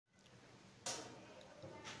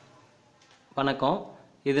வணக்கம்.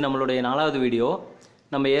 இது நம்மளுடைய 4வது வீடியோ.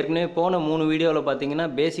 நம்ம ஏற்கனவே போன 3 வீடியோவில் பார்த்தீங்கன்னா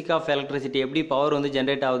பேசிக் ஆஃப் எலக்ட்ரிசிட்டி எப்படி பவர் வந்து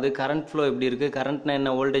ஜென்ரேட் ஆகுது, கரண்ட் ஃப்ளோ எப்படி இருக்குது, கரண்ட்னா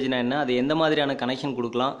என்ன, வோல்டேஜ்னா என்ன, அது எந்த மாதிரியான கனெக்ஷன்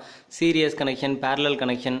கொடுக்கலாம், சீரியஸ் கனெக்ஷன், பேரலல்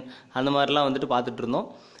கனெக்ஷன், அந்த மாதிரிலாம் வந்துட்டு பார்த்துட்டு இருந்தோம்.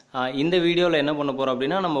 இந்த வீடியோவில் என்ன பண்ண போகிறோம்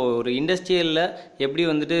அப்படின்னா, நம்ம ஒரு இண்டஸ்ட்ரியலில் எப்படி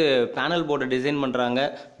வந்துட்டு பேனல் போர்டை டிசைன் பண்ணுறாங்க,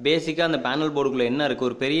 பேசிக்காக அந்த பேனல் போர்டுக்குள்ளே என்ன இருக்குது,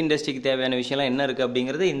 ஒரு பெரிய இண்டஸ்ட்ரிக்கு தேவையான விஷயம்லாம் என்ன இருக்குது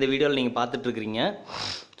அப்படிங்கிறது இந்த வீடியோவில் நீங்கள் பார்த்துட்ருக்கிறீங்க.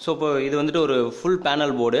 ஸோ இப்போ இது வந்துட்டு ஒரு ஃபுல்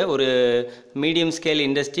பேனல் போர்டு, ஒரு மீடியம் ஸ்கேல்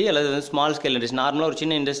இண்டஸ்ட்ரி அல்லது வந்து ஸ்மால் ஸ்கேல் இண்டஸ்ட்ரி, நார்மலாக ஒரு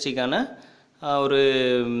சின்ன இண்டஸ்ட்ரிக்கான ஒரு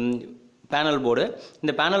பேனல் போர்டு.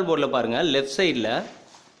 இந்த பேனல் போர்டில் பாருங்கள், லெஃப்ட் சைடில்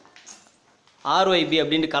RYB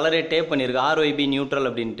அப்படின்ட்டு கலரே டேப் பண்ணியிருக்கு, RYB நியூட்ரல்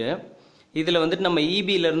அப்படின்ட்டு. இதில் வந்துட்டு நம்ம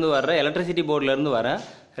இபியிலேருந்து வர்ற எலக்ட்ரிசிட்டி போர்டிலேருந்து வர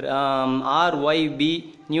RYB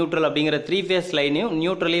நியூட்ரல் அப்படிங்கிற 3 ஃபேஸ் லைனையும்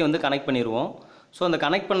நியூட்ரலையும் வந்து கனெக்ட் பண்ணிடுவோம். ஸோ அந்த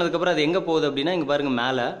கனெக்ட் பண்ணதுக்கப்புறம் அது எங்கே போகுது அப்படின்னா, இங்கே பாருங்கள்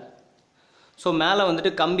மேலே. ஸோ மேலே வந்துட்டு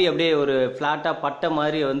கம்பி அப்படியே ஒரு ஃப்ளாட்டாக பட்டை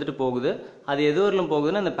மாதிரி வந்துட்டு போகுது. அது எது வரலும்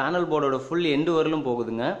போகுதுன்னா அந்த பேனல் போர்டோட ஃபுல் எண்டு வரலும்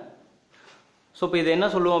போகுதுங்க. ஸோ இப்போ இது என்ன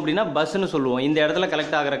சொல்லுவோம் அப்படின்னா பஸ்ஸுன்னு சொல்லுவோம். இந்த இடத்துல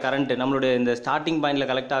கலெக்ட் ஆகிற கரண்ட்டு, நம்மளுடைய இந்த ஸ்டார்டிங் பாயிண்டில்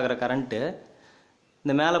கலெக்ட் ஆகிற கரண்ட்டு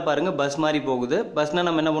இந்த மேலே பாருங்கள் பஸ் மாதிரி போகுது. பஸ்னால்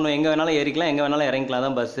நம்ம என்ன பண்ணுவோம், எங்கே வேணாலும் ஏறிக்கலாம், எங்கே வேணாலும் இறங்கிக்கலாம்,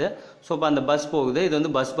 தான் பஸ்ஸு. ஸோ இப்போ அந்த பஸ் போகுது. இது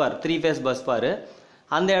வந்து bus bar, 3 face bus bar.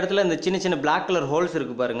 அந்த இடத்துல இந்த சின்ன சின்ன பிளாக் கலர் ஹோல்ஸ்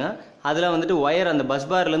இருக்குது பாருங்கள், அதில் வந்துட்டு ஒயர், அந்த பஸ்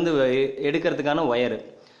பார்லேருந்து எடுக்கிறதுக்கான ஒயரு.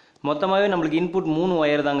 மொத்தமாகவே நம்மளுக்கு இன்புட் 3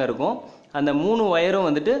 ஒயர் தாங்க இருக்கும். அந்த 3 ஒயரும்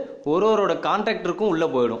வந்துட்டு ஒருவரோட கான்ட்ராக்டருக்கும் உள்ளே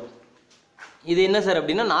போயிடும். இது என்ன சார்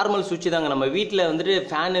அப்படின்னா நார்மல் சுவிட்ச் தாங்க. நம்ம வீட்டில் வந்துட்டு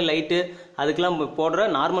ஃபேனு, லைட்டு அதுக்கெல்லாம் போடுற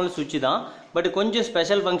நார்மல் சுவிட்ச் தான். பட் கொஞ்சம்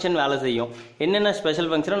ஸ்பெஷல் ஃபங்க்ஷன் வேலை செய்யும். என்னென்ன ஸ்பெஷல்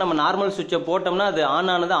ஃபங்க்ஷனாக, நம்ம நார்மல் சுவிட்சை போட்டோம்னா அது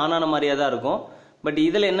ஆன் ஆன மாதிரியே தான் இருக்கும். பட்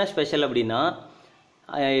இதில் என்ன ஸ்பெஷல் அப்படின்னா,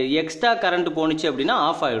 எக்ஸ்ட்ரா கரண்ட் போணுச்சு அப்படின்னா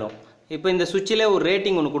ஆஃப் ஆகிடும். இப்போ இந்த சுவிட்சில் ஒரு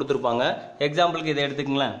ரேட்டிங் ஒன்று கொடுத்துருப்பாங்க. எக்ஸாம்பிளுக்கு இதை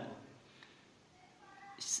எடுத்துக்கங்களேன்,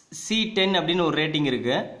 C10 அப்படின்னு ஒரு ரேட்டிங்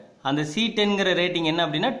இருக்குது. அந்த C10ங்கிற ரேட்டிங் என்ன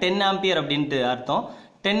அப்படின்னா 10 ஆம்பியர் அப்படின்ட்டு அர்த்தம்.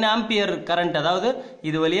 10 ஆம்பியர் கரண்ட், அதாவது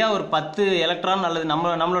இது வழியாக ஒரு 10 எலக்ட்ரான் அல்லது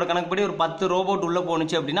நம்மளோட கணக்குப்படி ஒரு 10 ரோபோட் உள்ளே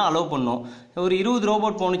போணுச்சு அப்படின்னா அலோவ் பண்ணும். ஒரு 20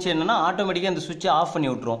 ரோபோட் போணுச்சு என்னன்னா ஆட்டோமேட்டிக்காக அந்த சுவிட்சை ஆஃப் பண்ணி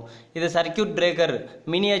விட்டுரும். இதை circuit breaker,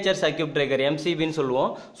 miniature circuit breaker, MCBன்னு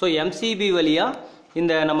சொல்லுவோம். ஸோ MCB வழியாக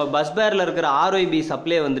இந்த நம்ம பஸ் பேரில் இருக்கிற RYB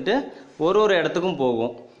சப்ளை வந்துட்டு ஒரு இடத்துக்கும்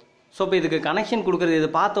போகும். ஸோ இப்போ இதுக்கு கனெக்ஷன் கொடுக்குறது, இது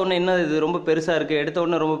பார்த்த உடனே என்ன இது ரொம்ப பெருசாக இருக்குது, எடுத்த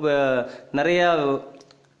உடனே ரொம்ப நிறையா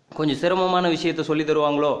கொஞ்சம் சிரமமான விஷயத்த சொல்லி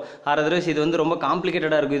தருவாங்களோ, அதர்வைஸ் இது வந்து ரொம்ப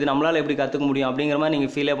காம்ப்ளிகேட்டடாக இருக்கும், இது நம்மளால் எப்படி கற்றுக்க முடியும் அப்படிங்கிற மாதிரி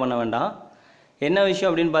நீங்கள் ஃபீலே பண்ண வேண்டாம். என்ன விஷயம்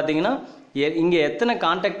அப்படின்னு பார்த்தீங்கன்னா, இங்கே எத்தனை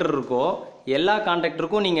கான்ட்ராக்டர் இருக்கோ எல்லா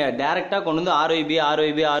கான்ட்ராக்டருக்கும் நீங்கள் டேரெக்டாக கொண்டு வந்து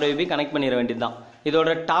RYB கனெக்ட் பண்ணிட வேண்டியது தான்.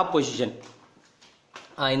 இதோட டாப் பொசிஷன்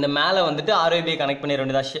இந்த மேலே வந்துட்டு RYB கனெக்ட் பண்ணிட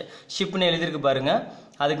வேண்டியதான். ஷிப்னு எழுதிருக்கு பாருங்கள்,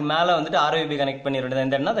 அதுக்கு மேலே வந்துட்டு RYB கனெக்ட் பண்ணிட வேண்டியது.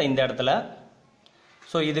 இந்த இடம்னா இந்த இடத்துல.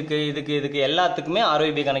 ஸோ இதுக்கு எல்லாத்துக்குமே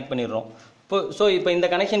RYB கனெக்ட் பண்ணிடுறோம். இப்போ இந்த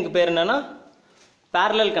கனெக்ஷனுக்கு பேர் என்னன்னா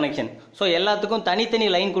பேரலல் கனெக்ஷன். ஸோ எல்லாத்துக்கும் தனித்தனி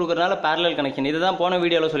லைன் கொடுக்குறதுனால பேரலல் கனெக்ஷன். இதுதான் போன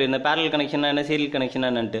வீடியோவில் சொல்லியிருந்தேன், பேரலல் கனெக்ஷன் என்ன, சீரியல் கனெக்ஷன்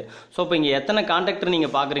என்னன்ட்டு. ஸோ இப்போ இங்கே எத்தனை கான்ட்ராக்டர்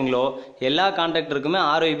நீங்கள் பார்க்குறீங்களோ எல்லா கான்ட்ராக்டருக்குமே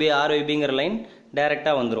RYBங்கிற லைன்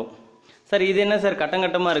டைரெக்டாக வந்துடும். சார் இது என்ன சார்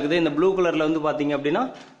கட்டங்கட்டமாக இருக்குது, இந்த ப்ளூ கலரில் வந்து பார்த்தீங்க அப்படின்னா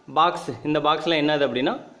பாக்ஸ், இந்த பாக்ஸில் என்னது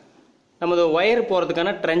அப்படின்னா நமது ஒயர்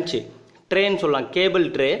போகிறதுக்கான ட்ரேன்னு சொல்லலாம், கேபிள்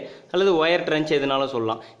ட்ரே அல்லது ஒயர் ட்ரென்ச் எதுனாலும்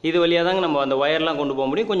சொல்லலாம். இது வழியாக தாங்க நம்ம அந்த ஒயர்லாம் கொண்டு போக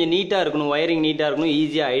முடியும். கொஞ்சம் நீட்டாக இருக்கணும், ஒயரிங் நீட்டாக இருக்கணும்,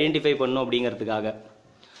 ஈஸியாக ஐடென்டிஃபை பண்ணணும் அப்படிங்கிறதுக்காக.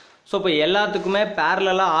 ஸோ இப்போ எல்லாத்துக்குமே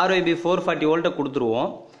பேரலாக RYB 440 வோல்ட்டை கொடுத்துருவோம்.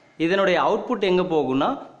 இதனுடைய அவுட்புட் எங்கே போகும்னா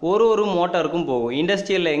ஒரு மோட்டாருக்கும் போகும்.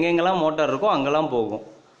 இண்டஸ்ட்ரியலில் எங்கெங்கெல்லாம் மோட்டார் இருக்கோ அங்கெல்லாம் போகும்.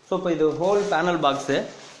 ஸோ இப்போ இது ஹோல் பேனல் பாக்ஸு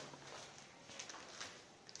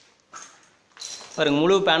பாருங்க,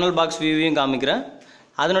 முழு பேனல் பாக்ஸ் வியூவையும் காமிக்கிறேன்.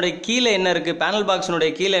 அதனுடைய கீழே என்ன இருக்குது, பேனல் பாக்ஸினுடைய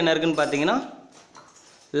கீழே என்ன இருக்குதுன்னு பார்த்தீங்கன்னா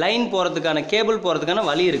லைன் போகிறதுக்கான, கேபிள் போகிறதுக்கான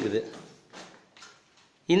வழி இருக்குது.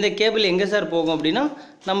 இந்த கேபிள் எங்கே சார் போகும் அப்படின்னா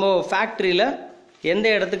நம்ம ஃபேக்ட்ரியில் எந்த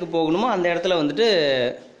இடத்துக்கு போகணுமோ அந்த இடத்துல வந்துட்டு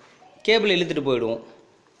கேபிள் இழுத்துட்டு போயிடுவோம்.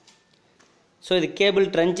 ஸோ இது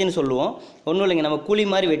கேபிள் ட்ரென்ச்சுன்னு சொல்லுவோம். ஒன்றும் இல்லைங்க, நம்ம குழி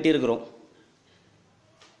மாதிரி வெட்டியிருக்கிறோம்.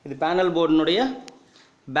 இது பேனல் போர்டினுடைய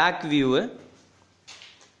பேக் வியூவு.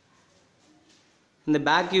 இந்த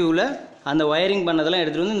பேக் வியூவில் அந்த ஒயரிங் பண்ணதெல்லாம்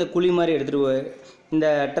எடுத்துகிட்டு வந்து இந்த குழி மாதிரி இந்த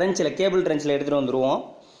ட்ரென்ச்சில், கேபிள் ட்ரென்ச்சில் எடுத்துகிட்டு வந்துடுவோம்.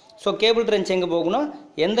 ஸோ கேபிள் ட்ரென்ச் எங்கே போகணும்னா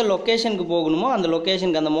எந்த லொக்கேஷனுக்கு போகணுமோ அந்த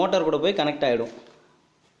லொக்கேஷனுக்கு அந்த மோட்டார் கூட போய் கனெக்ட் ஆகிடும்.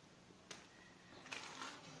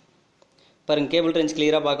 பாருங்கள், கேபிள் ட்ரென்ச்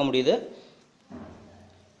கிளியராக பார்க்க முடியுது.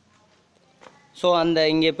 ஸோ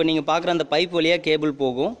இங்கே இப்போ நீங்கள் பார்க்குற அந்த பைப் வழியாக கேபிள்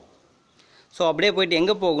போகும். ஸோ அப்படியே போயிட்டு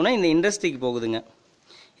எங்கே போகும்னா இந்த இண்டஸ்ட்ரிக்கு போகுதுங்க.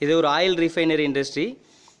 இது ஒரு ஆயில் ரீஃபைனரி இண்டஸ்ட்ரி,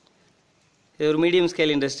 இது ஒரு மீடியம்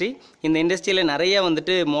ஸ்கேல் இண்டஸ்ட்ரி. இந்த இண்டஸ்ட்ரியில் நிறைய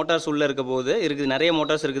வந்துட்டு மோட்டார்ஸ் உள்ளே இருக்குது, நிறைய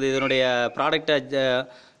மோட்டார்ஸ் இருக்குது இதனுடைய ப்ராடக்டை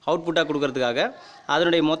அவுட்புட்டாக கொடுக்கறதுக்காக.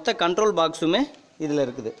 அதனுடைய மொத்த கண்ட்ரோல் பாக்ஸுமே இதில்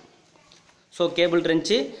இருக்குது. ஸோ கேபிள்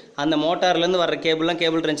ட்ரென்ச்சு, அந்த மோட்டார்லேருந்து வர்ற கேபிள்லாம்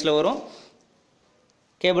கேபிள் ட்ரென்ச்சில் வரும்.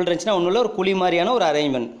 கேபிள் இருந்துச்சுன்னா ஒன்றும் இல்லை, ஒரு குழி மாதிரியான ஒரு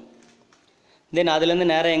அரேஞ்ச்மெண்ட். தென்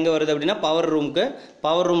அதுலேருந்து நேராக எங்கே வருது அப்படின்னா பவர் ரூமுக்கு.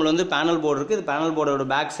 பவர் ரூமில் வந்து பேனல் போர்டு இருக்குது. இது பேனல் போர்டோட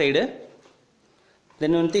பேக் சைடு.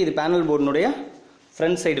 தென் வந்து இது panel போர்டினுடைய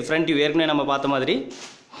front side, front view ஏற்கனவே நம்ம பார்த்த மாதிரி.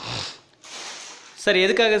 சார்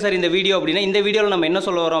எதுக்காக சார் இந்த வீடியோ அப்படின்னா, இந்த வீடியோவில் நம்ம என்ன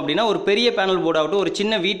சொல்ல வரோம் அப்படின்னா, ஒரு பெரிய பேனல் போர்டு ஆகட்டும், ஒரு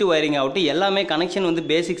சின்ன வீட்டு வயரிங் ஆகட்டும், எல்லாமே கனெக்ஷன் வந்து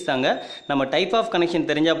பேசிக்ஸ் தாங்க. நம்ம டைப் ஆஃப் கனெக்ஷன்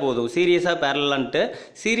தெரிஞ்சால் போதும். சீரியஸாக பேரலான்ட்டு,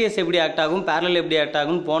 சீரியஸ் எப்படி ஆக்ட் ஆகும், பேரலல் எப்படி ஆக்ட்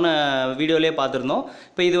ஆகும்னு போன வீடியோலேயே பார்த்துருந்தோம்.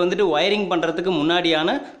 இப்போ இது வந்துட்டு வயரிங் பண்ணுறதுக்கு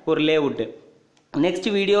முன்னாடியான ஒரு லேஅவுட்டு. நெக்ஸ்ட்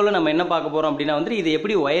வீடியோவில் நம்ம என்ன பார்க்க போகிறோம் அப்படின்னா வந்துட்டு இது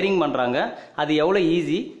எப்படி ஒயரிங் பண்ணுறாங்க, அது எவ்வளோ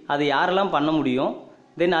ஈஸி, அது யாரெல்லாம் பண்ண முடியும்,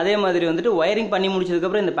 தென் அதே மாதிரி வந்துட்டு ஒயரிங் பண்ணி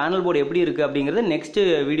முடிச்சதுக்கப்புறம் இந்த பேனல் போர்டு எப்படி இருக்குது அப்படிங்கிறது நெக்ஸ்ட்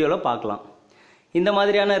வீடியோவில் பார்க்கலாம். இந்த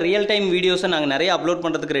மாதிரியான ரியல் டைம் வீடியோஸை நாங்கள் நிறைய அப்லோட்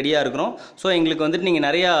பண்ணுறதுக்கு ரெடியாக இருக்கிறோம். ஸோ எங்களுக்கு வந்துட்டு நீங்கள்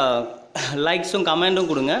நிறையா லைக்ஸும் கமெண்ட்டும்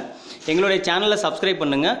கொடுங்க. எங்களுடைய சேனலை சப்ஸ்கிரைப்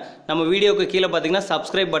பண்ணுங்கள். நம்ம வீடியோக்கு கீழே பார்த்தீங்கன்னா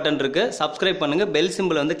சப்ஸ்கிரைப் பட்டன் இருக்குது, சப்ஸ்கிரைப் பண்ணுங்கள். பெல்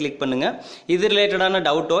சிம்பிள் வந்து கிளிக் பண்ணுங்கள். இது ரிலேட்டடான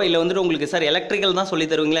டவுட்டோ இல்லை வந்துட்டு உங்களுக்கு சார் எலக்ட்ரிக்கல் தான் சொல்லி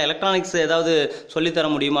தருவீங்களா, எலக்ட்ரானிக்ஸ் ஏதாவது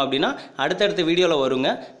சொல்லித்தர முடியுமா அப்படின்னா அடுத்தடுத்த வீடியோவில்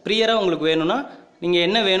வருங்க. ப்ரியராக உங்களுக்கு வேணும்னா நீங்கள்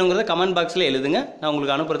என்ன வேணுங்கிறத கமெண்ட் பாக்ஸில் எழுதுங்க. நான்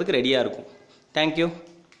உங்களுக்கு அனுப்புறதுக்கு ரெடியாக இருக்கும். தேங்க்யூ.